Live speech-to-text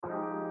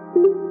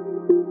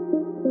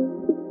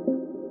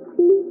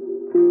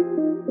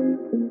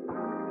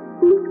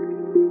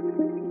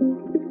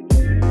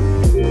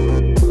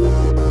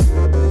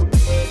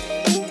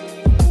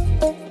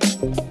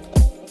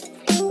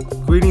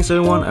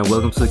Greetings everyone and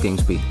welcome to the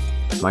GameSpeak.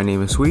 My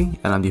name is Hui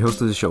and I'm the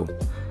host of the show.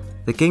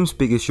 The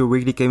GameSpeak is your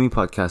weekly gaming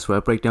podcast where I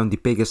break down the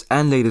biggest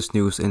and latest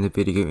news in the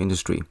video game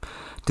industry.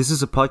 This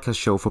is a podcast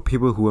show for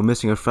people who are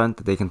missing a friend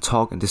that they can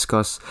talk and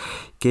discuss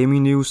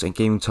gaming news and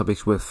gaming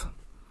topics with.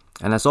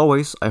 And as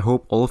always, I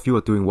hope all of you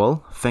are doing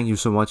well. Thank you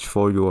so much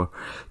for your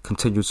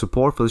continued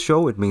support for the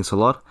show, it means a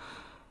lot.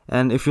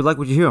 And if you like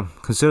what you hear,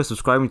 consider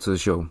subscribing to the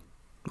show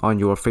on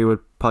your favorite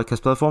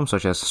podcast platforms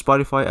such as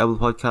Spotify, Apple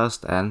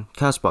Podcast and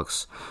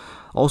Castbox.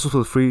 Also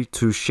feel free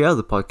to share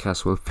the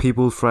podcast with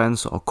people,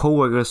 friends or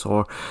co-workers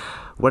or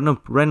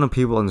random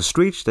people on the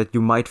street that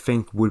you might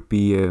think would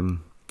be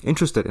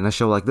interested in a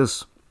show like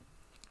this.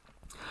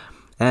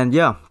 And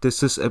yeah,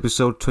 this is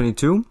episode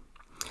 22.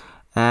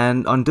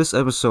 And on this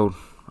episode,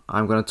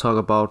 I'm going to talk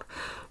about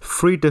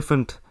 3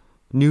 different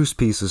news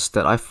pieces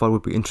that I thought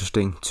would be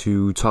interesting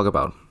to talk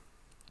about.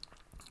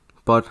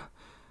 But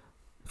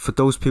for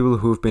those people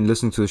who have been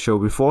listening to the show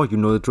before, you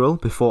know the drill.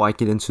 Before I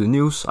get into the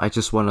news, I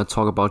just want to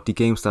talk about the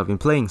games that I've been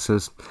playing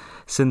since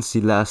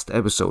the last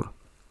episode.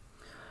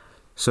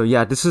 So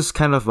yeah, this is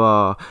kind of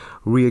a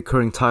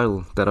reoccurring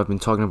title that I've been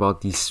talking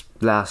about these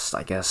last,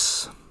 I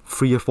guess,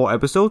 3 or 4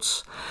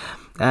 episodes.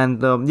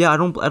 And I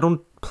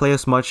don't play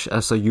as much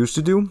as I used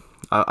to do.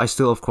 I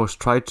still, of course,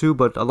 try to,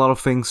 but a lot of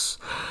things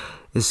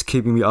is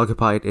keeping me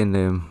occupied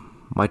in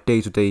my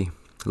day-to-day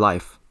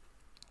life.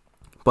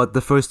 But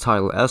the first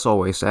title, as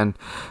always, and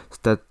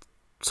that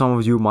some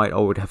of you might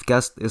already have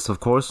guessed, is of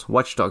course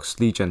Watch Dogs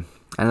Legion.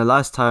 And the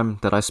last time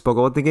that I spoke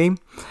about the game,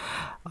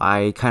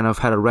 I kind of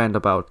had a rant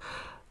about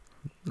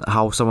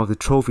how some of the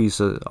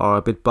trophies are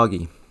a bit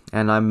buggy.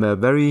 And I'm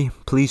very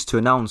pleased to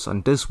announce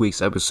on this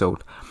week's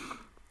episode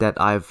that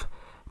I've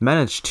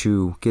managed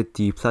to get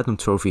the Platinum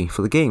Trophy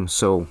for the game.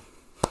 So,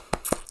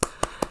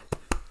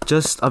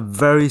 just a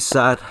very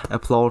sad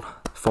applaud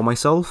for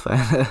myself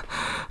and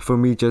for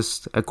me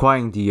just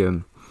acquiring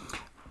the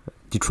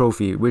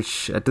trophy,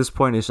 which at this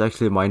point is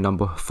actually my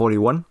number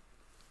 41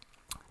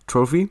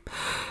 trophy.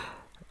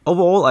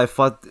 Overall, I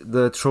thought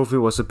the trophy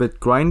was a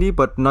bit grindy,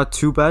 but not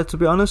too bad, to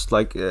be honest.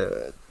 Like,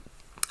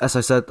 as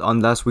I said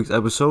on last week's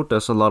episode,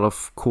 there's a lot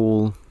of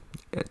cool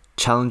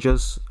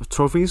challenges,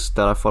 trophies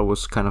that I thought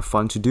was kind of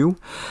fun to do.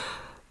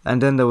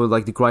 And then there was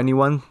like the grindy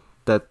one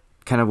that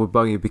kind of were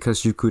buggy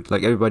because you could,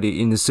 like,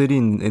 everybody in the city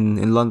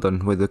in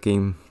London where the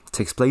game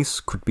takes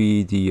place could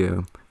be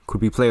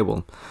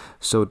playable.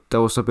 So there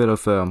was a bit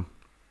of a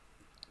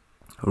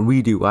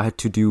redo. I had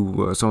to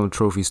do some of the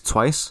trophies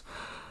twice,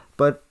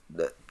 but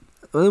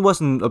it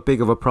wasn't a big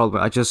of a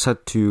problem. I just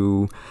had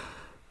to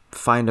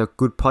find a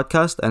good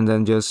podcast and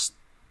then just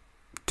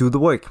do the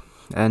work,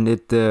 and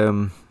it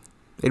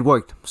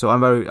worked. So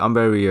I'm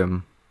very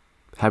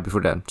happy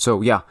for that.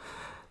 So yeah,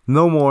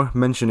 no more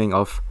mentioning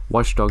of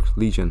Watch Dogs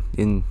Legion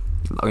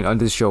on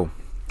this show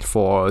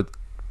for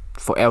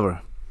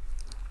forever.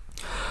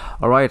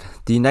 Alright,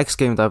 the next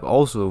game that I've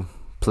also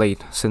played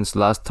since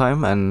last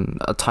time, and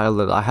a title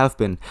that I have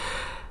been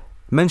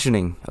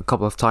mentioning a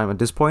couple of times at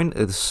this point,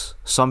 is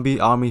Zombie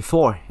Army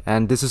 4.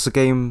 And this is a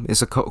game,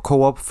 it's a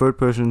co-op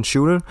third-person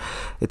shooter.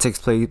 It takes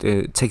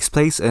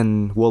place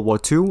in World War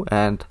II,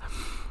 and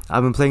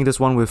I've been playing this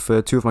one with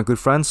 2 of my good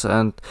friends,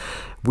 and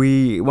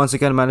we once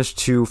again managed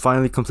to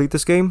finally complete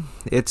this game.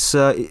 It's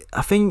I'm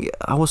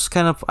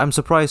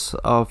surprised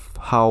of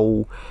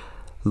how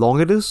long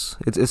it is.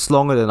 It's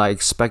longer than I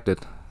expected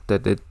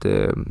that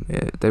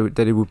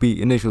it would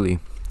be initially.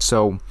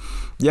 So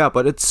yeah,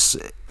 but it's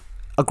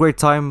a great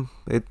time.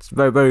 It's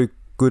very, very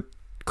good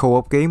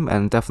co-op game,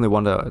 and definitely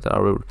one that I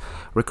would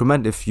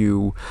recommend if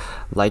you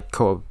like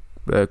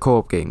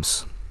co-op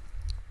games.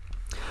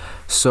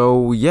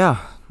 So yeah,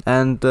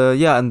 and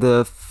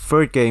the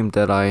third game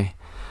that I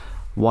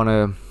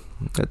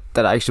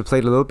actually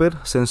played a little bit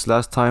since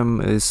last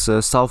time is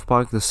South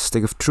Park: The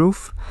Stick of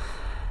Truth,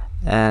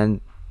 and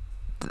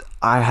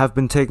I have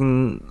been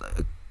taking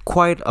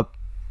quite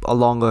a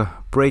longer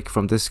break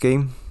from this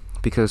game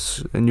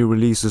because new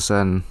releases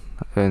and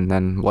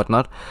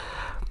whatnot.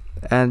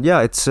 And yeah,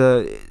 it's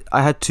I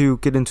had to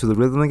get into the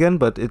rhythm again,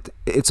 but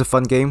it's a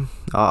fun game.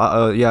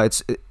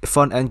 It's a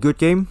fun and good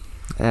game,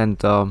 and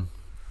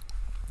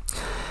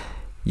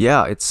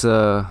it's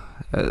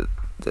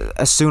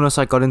as soon as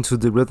I got into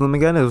the rhythm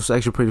again, it was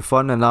actually pretty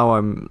fun. And now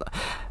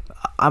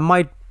I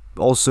might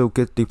also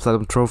get the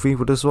Platinum Trophy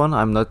for this one.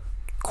 I'm not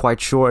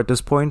quite sure at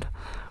this point.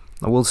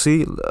 We'll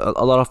see.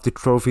 A lot of the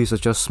trophies are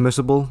just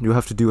missable. You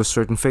have to do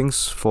certain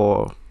things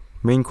for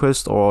main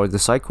quest or the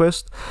side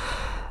quest.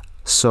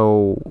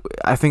 So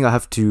I think I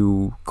have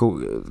to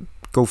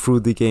go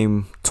through the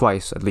game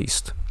twice at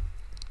least.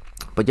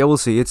 But yeah, we'll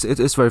see.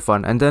 It's very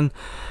fun. And then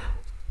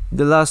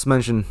the last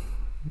mention,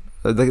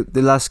 the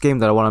last game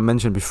that I want to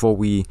mention before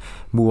we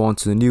move on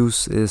to the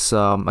news is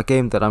a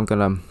game that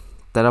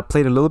I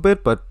played a little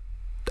bit, but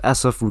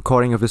as of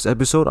recording of this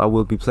episode, I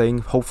will be playing,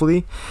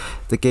 hopefully,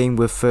 the game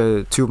with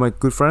 2 of my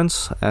good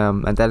friends,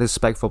 and that is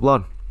Back 4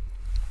 Blood.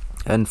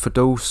 And for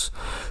those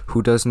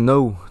who doesn't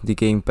know the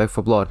game Back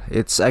 4 Blood,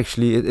 it's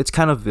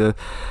kind of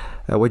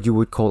what you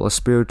would call a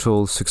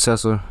spiritual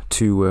successor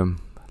to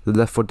the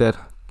Left 4 Dead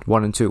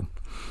 1 and 2.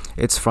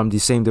 It's from the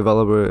same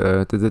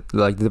developer, the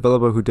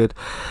developer who did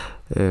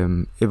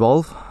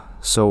Evolve,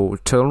 so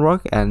Turtle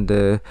Rock, and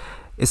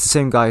it's the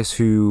same guys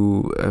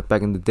who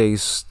back in the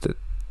days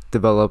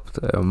developed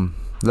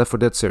Left 4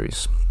 Dead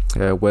series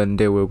when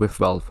they were with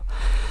Valve.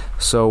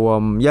 So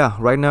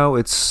right now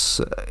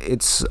it's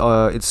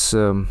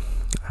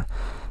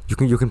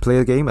you can play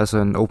the game as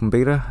an open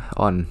beta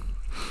on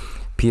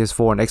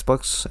PS4 and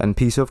Xbox and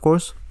PC, of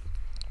course.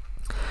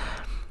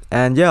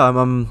 And yeah,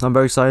 I'm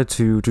very excited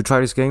to try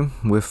this game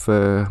with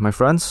my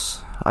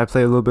friends. I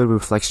played a little bit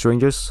with like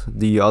strangers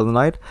the other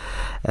night,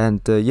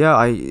 and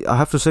I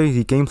have to say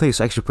the gameplay is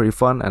actually pretty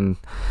fun, and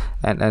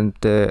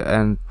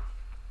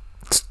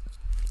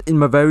in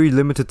my very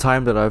limited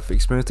time that I've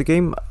experienced the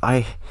game,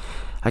 I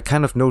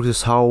kind of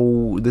noticed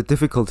how the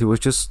difficulty was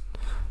just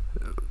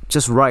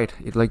right.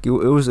 It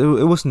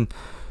wasn't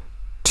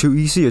too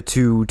easy or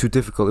too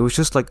difficult. It was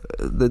just like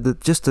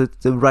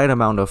the right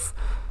amount of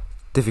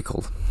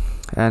difficult.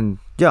 And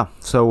yeah,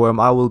 so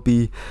I will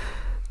be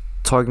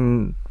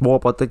talking more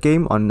about the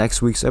game on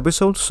next week's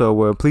episode,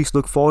 so please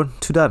look forward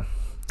to that.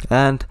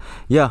 And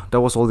yeah, that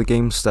was all the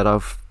games that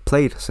I've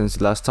played since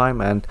the last time,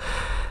 and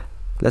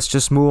let's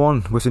just move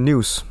on with the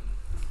news.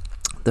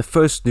 The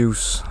first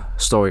news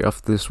story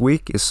of this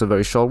week is a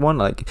very short one.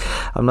 Like,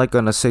 I'm not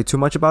gonna say too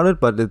much about it,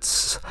 but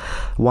it's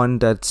one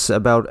that's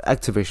about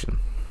Activision,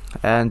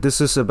 and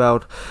this is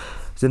about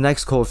the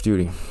next Call of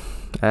Duty.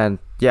 And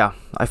yeah,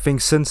 I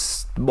think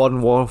since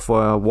Modern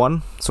Warfare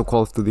 1, so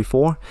Call of Duty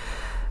 4,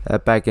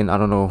 back in, I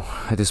don't know,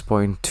 at this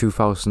point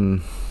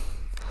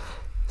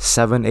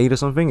 2007, 8 or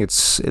something,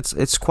 it's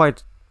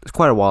quite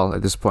a while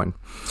at this point.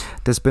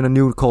 There's been a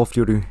new Call of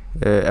Duty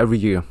every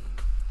year,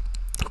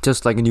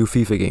 just like a new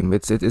FIFA game.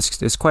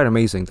 It's quite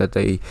amazing that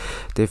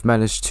they've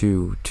managed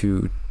to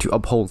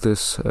uphold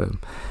this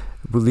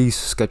release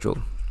schedule.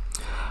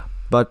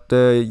 But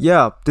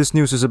this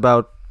news is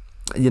about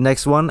the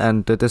next one,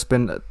 and there's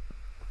been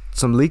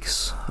some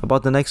leaks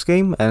about the next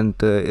game,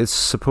 and it's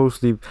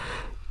supposedly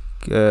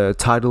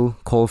titled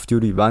Call of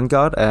Duty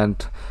Vanguard,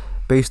 and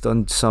based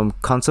on some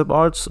concept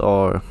arts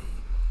or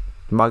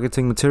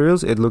marketing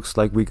materials, it looks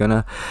like we're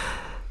gonna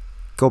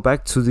go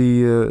back to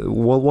the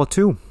World War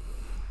II.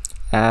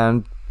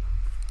 And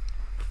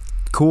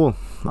cool.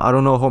 I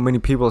don't know how many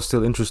people are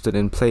still interested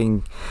in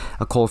playing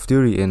a Call of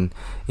Duty in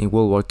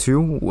World War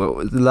II. Well,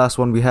 the last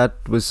one we had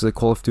was the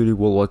Call of Duty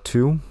World War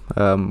II,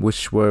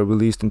 which were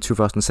released in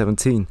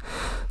 2017.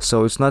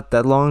 So it's not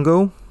that long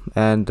ago,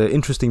 and an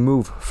interesting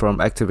move from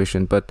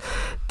Activision. But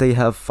they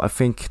have, I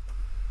think,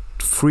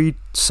 3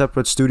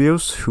 separate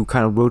studios who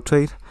kind of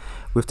rotate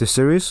with the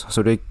series.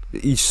 So they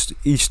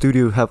each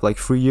studio have like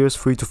 3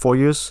 to 4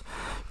 years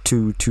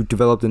to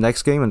develop the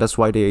next game, and that's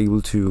why they're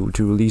able to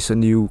release a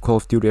new Call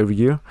of Duty every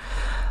year.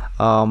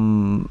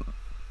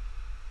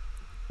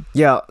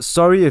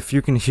 Sorry if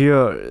you can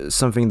hear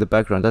something in the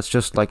background. That's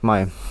just like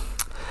my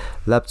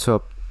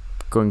laptop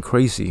going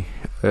crazy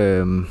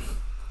for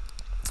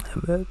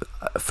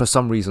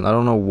some reason. I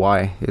don't know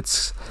why.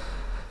 It's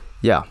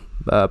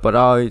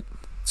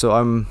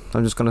I'm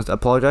just gonna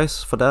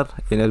apologize for that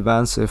in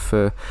advance if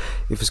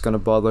it's gonna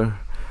bother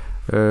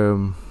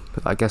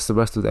I guess the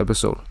rest of the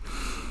episode.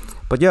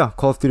 But yeah,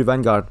 Call of Duty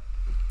Vanguard,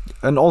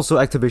 and also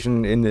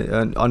Activision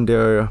on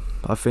their,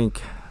 I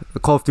think,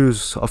 Call of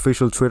Duty's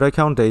official Twitter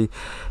account, they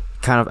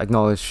kind of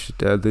acknowledged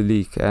the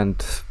leak,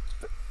 and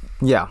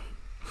yeah.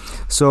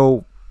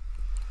 So,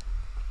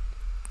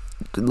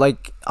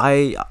 like,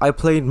 I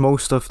played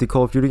most of the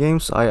Call of Duty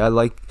games. I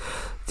like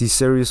the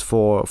series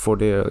for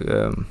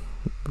their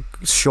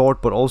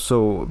short but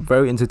also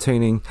very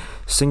entertaining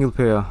single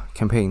player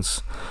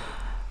campaigns.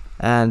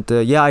 And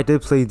I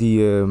did play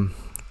the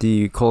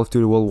Call of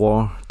Duty World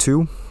War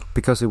II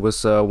because it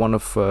was one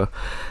of the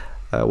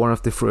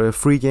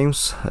free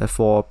games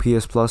for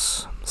PS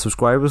Plus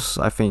subscribers,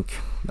 I think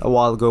a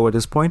while ago at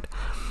this point.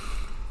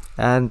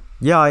 And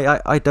yeah,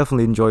 I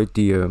definitely enjoyed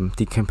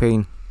the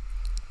campaign.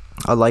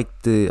 I like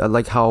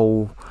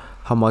how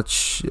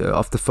much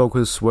of the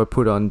focus were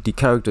put on the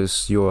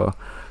characters, your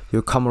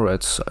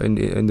comrades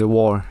in the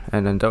war,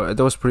 and that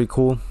was pretty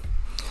cool.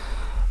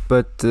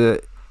 But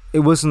it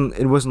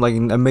wasn't like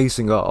an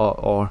amazing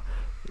or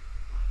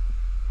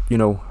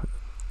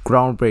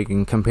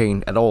groundbreaking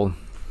campaign at all,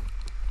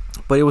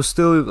 but it was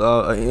still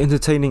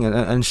entertaining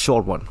and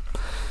short one.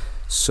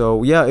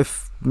 So yeah,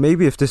 if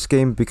this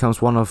game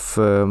becomes one of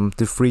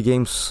the free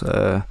games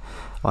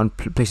on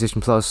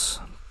PlayStation Plus,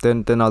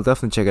 then I'll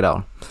definitely check it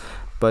out.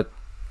 But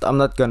I'm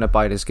not gonna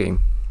buy this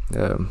game.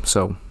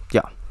 So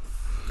yeah.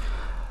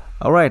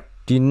 All right,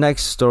 the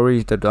next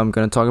story that I'm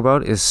gonna talk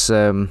about is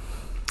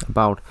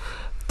about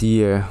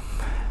the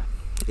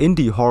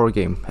indie horror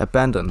game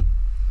Abandon.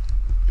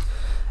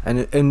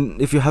 And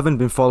if you haven't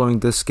been following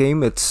this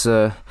game, it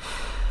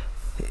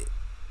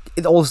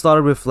all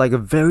started with like a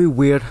very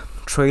weird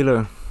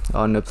trailer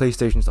on the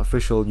PlayStation's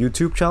official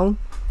YouTube channel.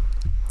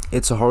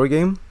 It's a horror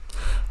game,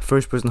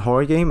 first-person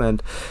horror game,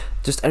 and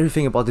just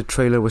everything about the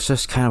trailer was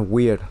just kind of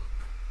weird.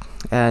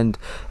 And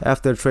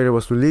after the trailer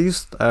was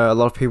released, a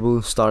lot of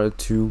people started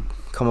to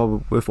come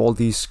up with all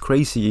these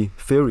crazy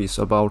theories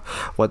about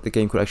what the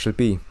game could actually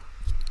be.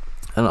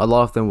 And a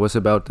lot of them was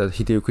about that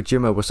Hideo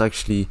Kojima was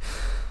actually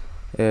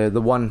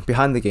the one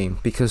behind the game,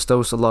 because there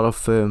was a lot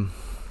of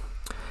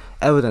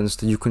evidence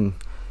that you can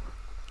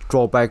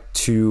draw back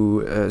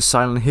to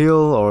Silent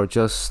Hill or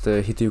just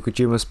Hideo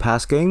Kojima's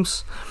past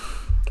games.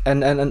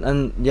 And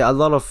yeah, a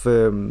lot of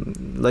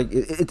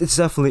it's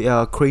definitely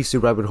a crazy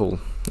rabbit hole,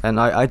 and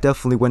I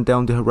definitely went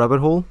down the rabbit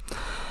hole,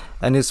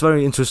 and it's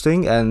very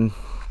interesting, and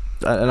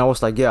I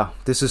was like, yeah,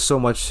 this is so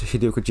much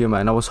Hideo Kojima,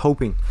 and I was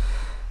hoping,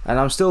 and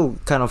I'm still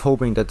kind of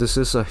hoping that this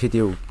is a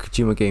Hideo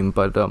Kojima game,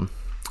 but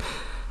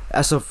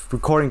as of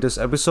recording this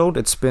episode,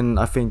 it's been,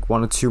 I think,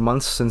 1 or 2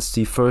 months since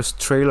the first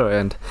trailer,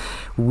 and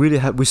we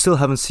still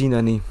haven't seen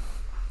any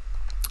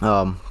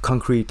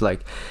concrete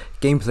like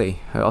gameplay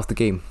of the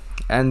game.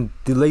 And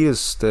the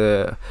latest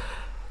update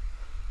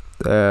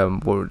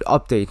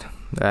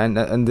and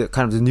the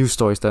kind of the news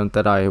stories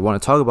that I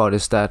want to talk about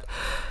is that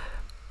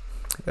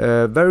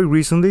very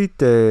recently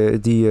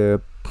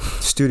the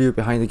studio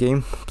behind the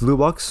game, Blue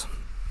Box,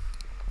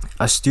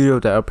 a studio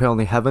that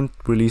apparently haven't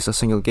released a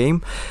single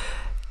game,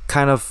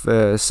 kind of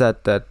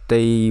said that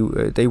they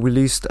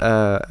released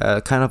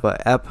a kind of an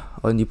app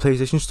on the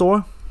PlayStation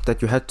Store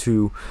that you had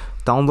to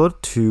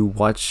download to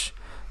watch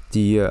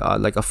the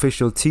like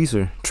official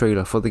teaser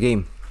trailer for the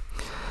game.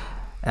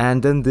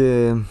 And then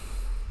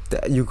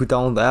you could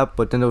download the app,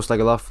 but then there was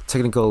like a lot of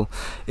technical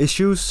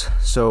issues,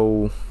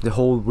 so the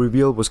whole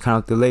reveal was kind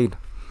of delayed.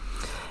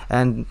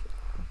 And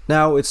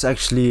now it's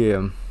actually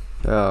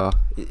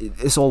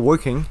it's all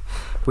working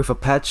with a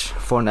patch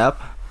for an app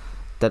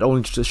that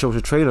only shows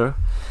a trailer,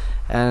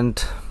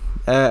 and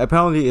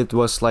apparently it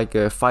was like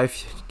a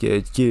 5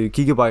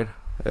 gigabyte.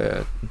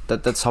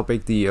 That's how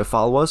big the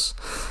file was.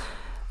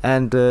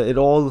 And it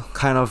all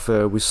kind of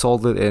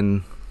resulted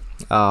in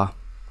a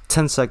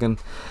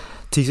 10-second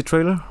teaser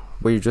trailer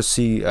where you just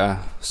see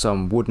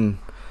some wooden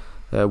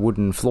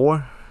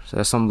floor,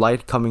 some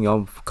light coming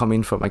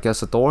in from, I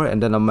guess, a door,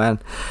 and then a man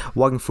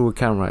walking through a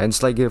camera. And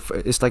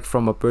it's like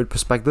from a bird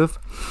perspective.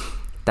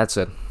 That's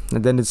it.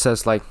 And then it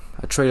says like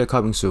a trailer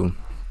coming soon.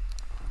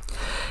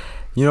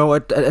 You know,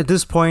 at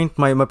this point,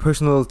 my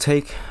personal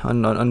take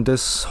on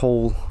this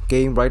whole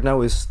game right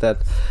now is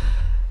that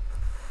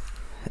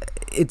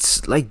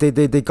it's like they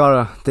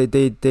better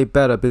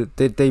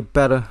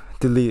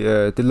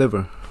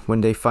deliver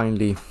when they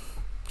finally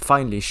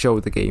show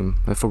the game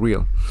for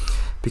real,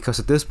 because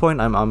at this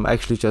point I'm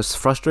actually just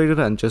frustrated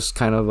and just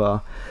kind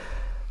of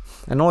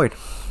annoyed,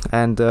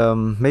 and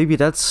maybe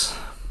that's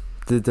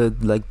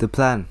the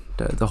plan,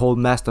 the whole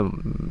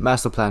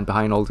master plan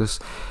behind all this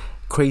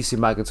crazy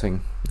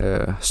marketing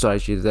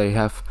strategy that they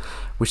have,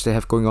 which they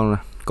have going on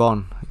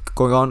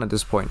at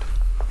this point.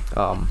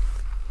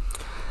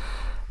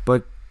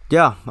 But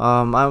yeah,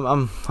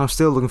 I'm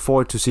still looking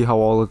forward to see how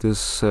all of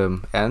this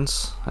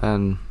ends,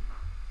 and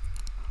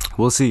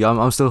we'll see.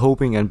 I'm still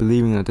hoping and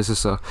believing that this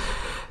is a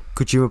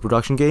Kojima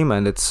production game,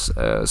 and it's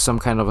some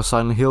kind of a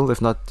Silent Hill,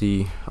 if not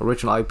the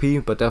original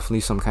IP, but definitely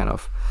some kind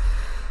of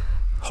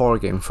horror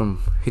game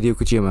from Hideo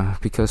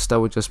Kojima, because that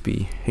would just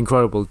be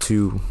incredible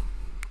to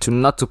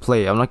not to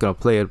play. I'm not gonna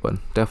play it, but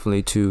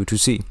definitely to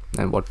see,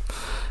 and what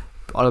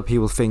other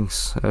people think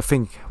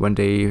when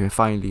they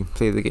finally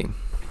play the game.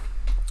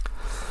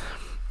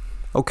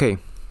 Okay,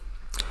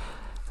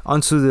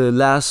 on to the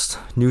last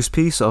news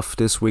piece of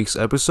this week's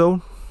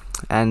episode,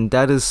 and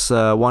that is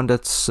one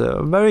that's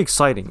very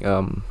exciting,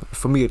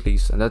 for me at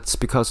least, and that's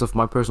because of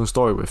my personal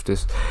story with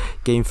this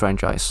game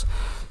franchise.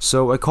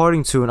 So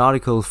according to an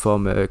article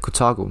from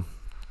Kotaku,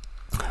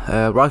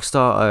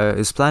 Rockstar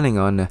is planning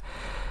on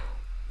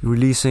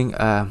releasing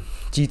a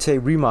GTA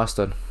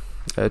remastered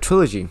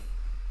trilogy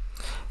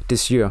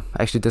this year,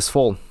 actually this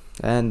fall,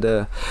 and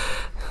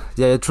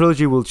the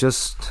trilogy will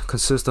just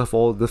consist of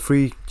all the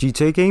 3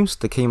 GTA games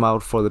that came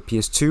out for the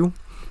PS2.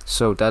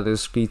 So that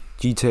is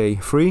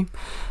GTA 3,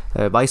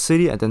 Vice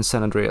City, and then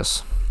San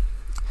Andreas.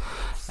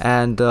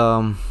 And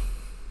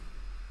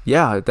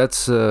yeah,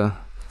 that's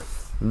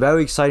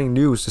very exciting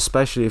news,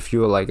 especially if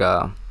you're like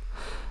a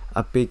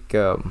big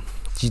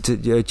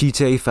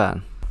GTA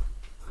fan.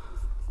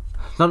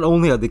 Not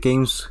only are the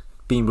games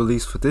being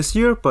released for this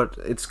year, but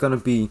it's gonna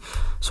be,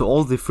 so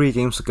all the 3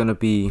 games are gonna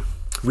be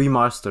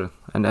remastered,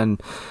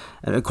 and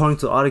according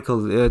to the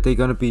article, they're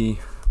gonna be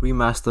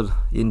remastered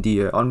in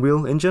the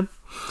Unreal Engine.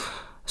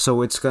 So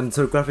the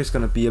graphics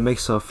gonna be a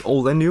mix of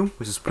old and new,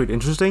 which is pretty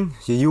interesting.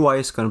 The UI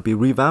is gonna be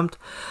revamped,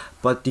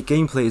 but the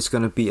gameplay is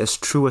gonna be as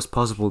true as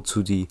possible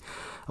to the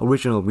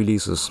original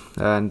releases.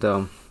 And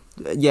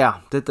yeah,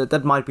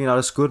 that might be not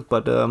as good,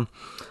 but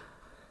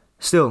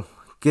still,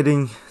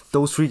 getting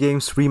those 3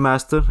 games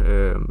remastered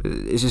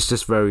is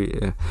just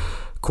very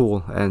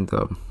cool, and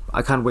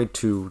I can't wait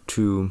to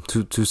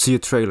see a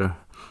trailer,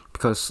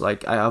 because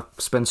like I have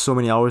spent so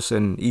many hours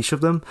in each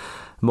of them.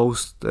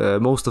 Most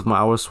of my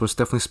hours was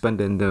definitely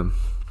spent in the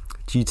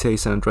GTA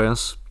San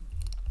Andreas.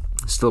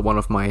 Still one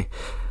of my,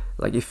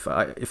 like, if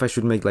I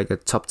should make like a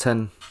top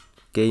 10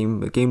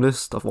 game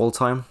list of all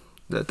time,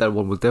 that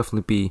one will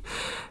definitely be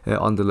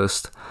on the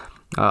list.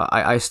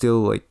 I still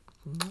like,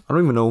 I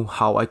don't even know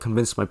how I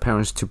convinced my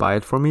parents to buy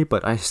it for me,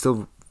 but I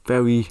still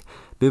very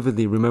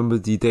vividly remember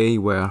the day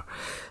where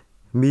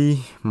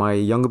me, my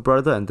younger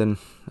brother, and then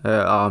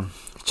a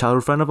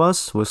childhood friend of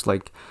us was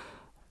like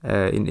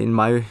in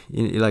my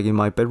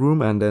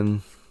bedroom, and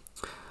then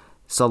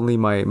suddenly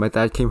my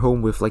dad came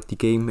home with like the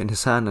game in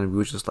his hand, and we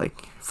were just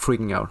like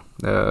freaking out.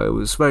 It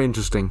was very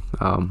interesting.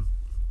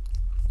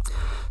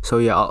 So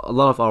yeah, a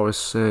lot of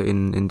hours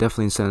in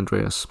definitely in San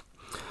Andreas.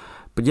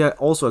 But yeah,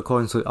 also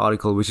according to the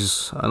article, which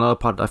is another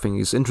part I think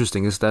is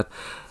interesting, is that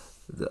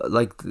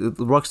like the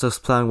Rockstar's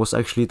plan was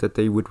actually that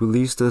they would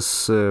release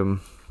this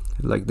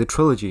like the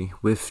trilogy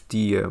with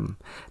the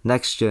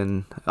next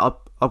gen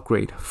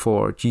upgrade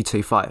for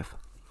GTA 5.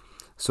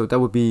 So that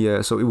would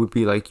be so it would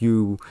be like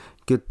you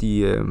get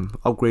the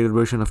upgraded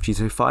version of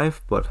GTA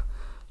 5, but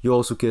you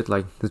also get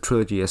like the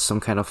trilogy as some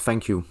kind of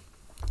thank you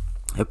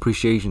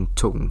appreciation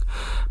token.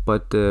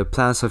 But the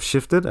plans have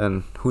shifted,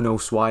 and who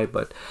knows why,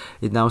 but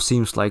it now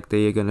seems like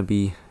they are gonna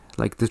be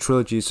like the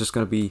trilogy is just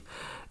gonna be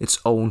its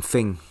own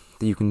thing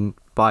that you can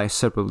buy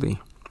separately.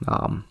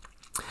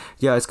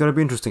 Yeah, it's gonna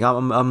be interesting.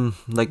 I'm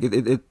like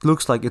it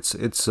looks like it's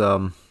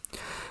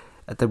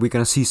that we're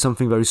gonna see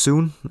something very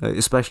soon,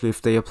 especially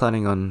if they are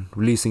planning on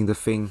releasing the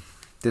thing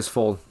this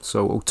fall,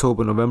 so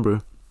October,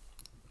 November.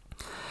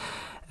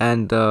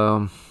 And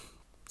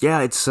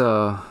yeah, it's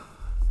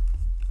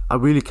I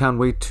really can't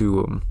wait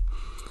to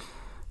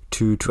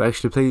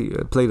actually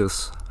play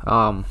this.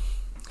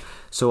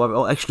 So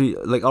I've actually,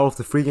 like, out of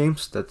the 3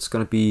 games that's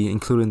gonna be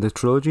included in the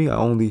trilogy, I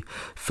only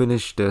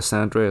finished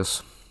San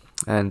Andreas,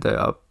 and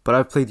but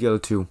I've played the other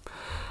 2.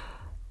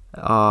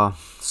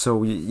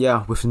 So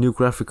yeah, with the new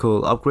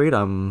graphical upgrade,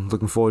 I'm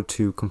looking forward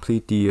to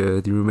complete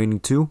the remaining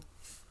 2,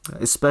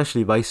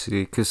 especially Vice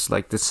City, because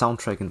like the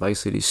soundtrack in Vice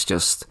City is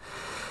just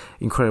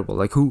incredible.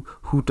 Like who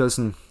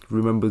doesn't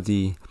remember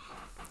the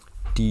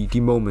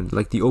moment,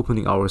 like the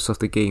opening hours of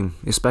the game,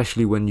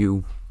 especially when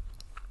you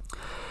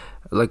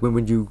like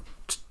when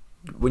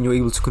you're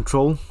able to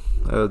control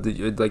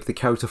the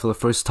character for the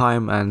first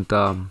time, and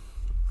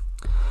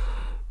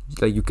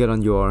like you get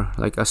on your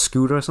like a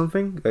scooter or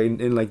something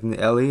in like in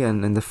the alley,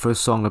 and the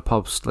first song that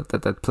pops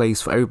that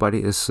plays for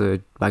everybody is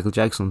Michael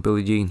Jackson,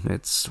 Billie Jean.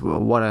 It's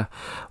what a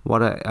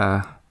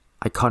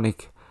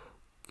iconic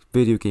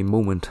video game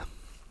moment.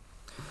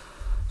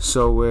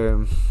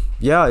 So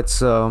yeah,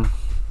 it's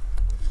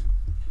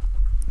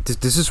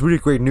this is really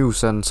great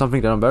news, and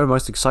something that I'm very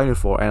much excited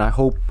for, and I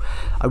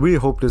really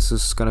hope this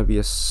is gonna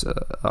be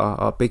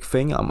a big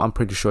thing. I'm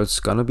pretty sure it's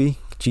gonna be.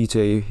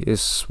 GTA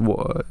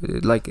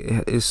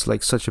is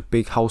like such a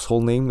big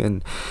household name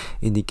in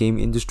the game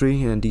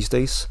industry and these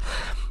days,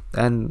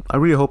 and I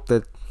really hope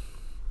that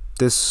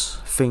this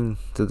thing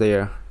that they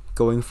are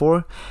going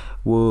for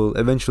will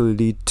eventually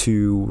lead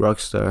to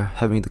Rockstar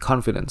having the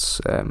confidence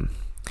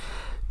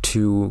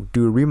to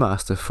do a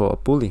remaster for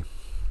Bully.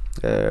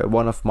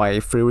 One of my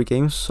favorite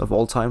games of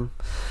all time.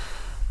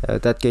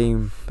 That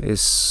game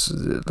is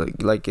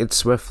like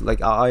it's worth,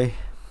 like I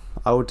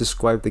would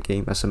describe the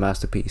game as a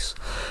masterpiece,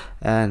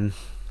 and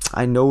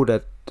I know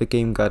that the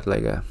game got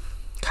like a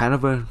kind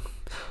of a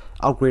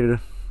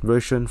upgraded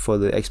version for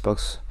the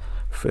Xbox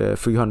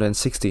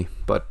 360,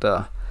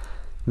 but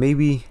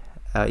maybe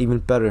even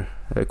better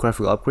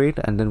graphical upgrade,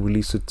 and then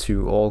release it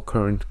to all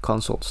current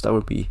consoles. That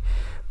would be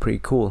pretty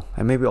cool,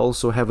 and maybe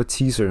also have a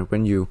teaser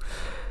when you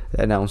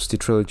announce the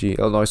trilogy.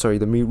 Oh no, sorry,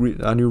 a new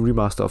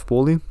remaster of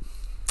Bully,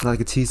 like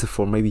a teaser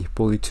for maybe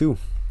Bully 2.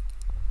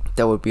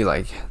 That would be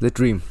like the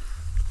dream.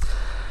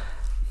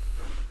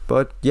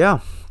 But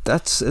yeah,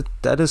 that's it.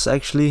 That is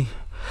actually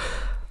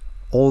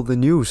all the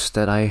news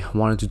that I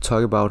wanted to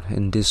talk about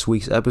in this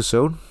week's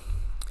episode.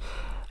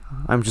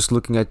 I'm just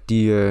looking at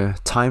the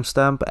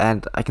timestamp,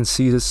 and I can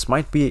see this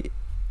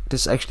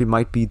actually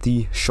might be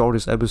the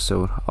shortest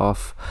episode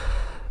of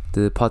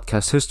the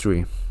podcast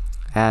history.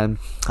 And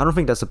I don't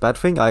think that's a bad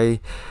thing. I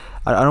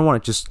don't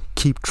want to just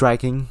keep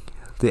tracking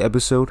the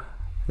episode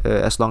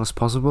as long as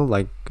possible.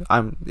 Like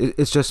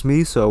it's just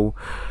me, so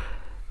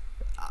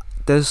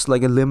there's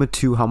like a limit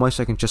to how much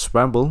I can just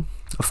ramble.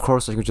 Of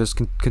course, I can just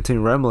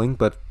continue rambling,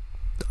 but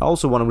I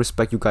also want to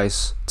respect you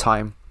guys'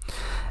 time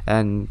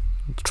and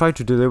try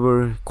to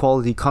deliver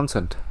quality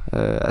content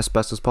as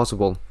best as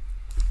possible.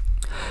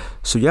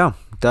 So yeah,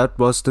 that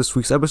was this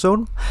week's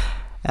episode.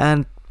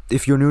 And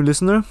if you're a new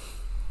listener,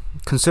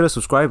 consider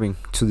subscribing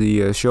to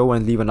the show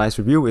and leave a nice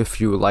review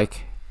if you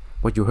like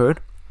what you heard.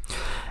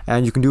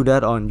 And you can do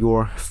that on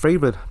your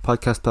favorite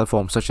podcast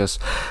platforms such as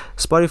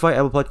Spotify,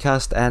 Apple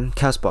Podcast, and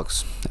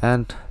Castbox.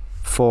 And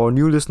for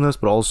new listeners,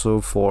 but also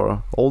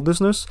for old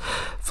listeners,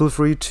 feel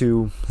free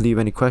to leave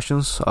any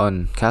questions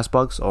on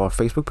Castbox or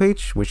Facebook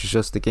page, which is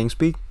just the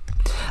GameSpeak.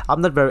 I'm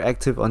not very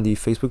active on the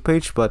Facebook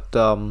page, but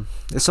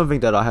it's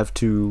something that I have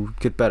to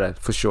get better at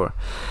for sure.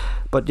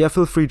 But yeah,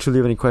 feel free to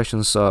leave any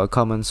questions,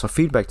 comments, or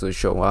feedback to the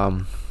show. I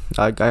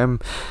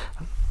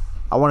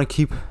want to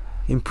keep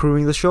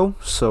improving the show,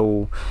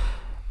 so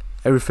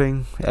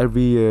every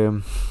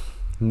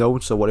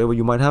notes or whatever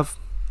you might have,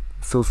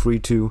 feel free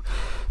to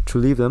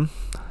leave them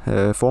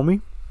for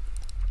me.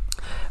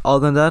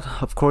 Other than that,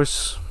 of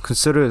course,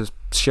 consider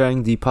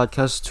sharing the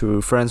podcast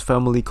to friends,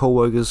 family,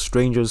 co-workers,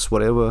 strangers,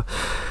 whatever,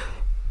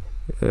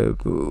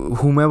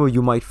 whomever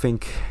you might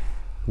think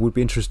would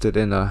be interested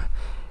in a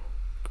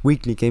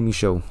weekly gaming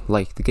show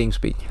like the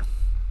GameSpeak.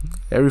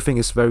 Everything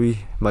is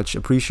very much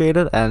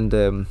appreciated, and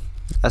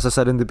as I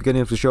said in the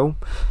beginning of the show,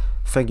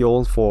 thank you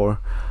all for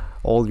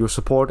all your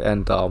support,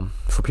 and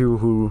for people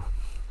who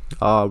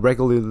are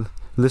regular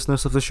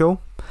listeners of the show.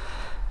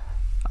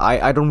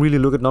 I don't really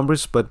look at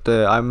numbers, but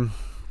I'm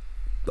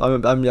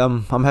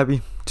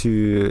happy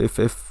to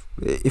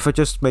if I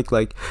just make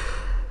like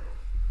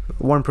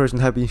one person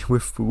happy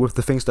with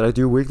the things that I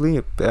do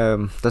weekly,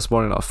 that's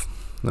more enough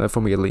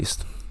for me at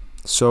least.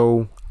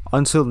 So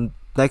until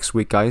next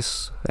week,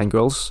 guys and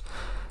girls,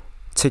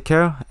 take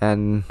care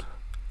and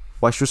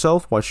watch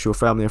yourself, watch your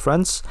family and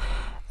friends,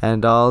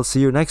 and I'll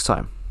see you next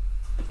time.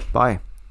 Bye.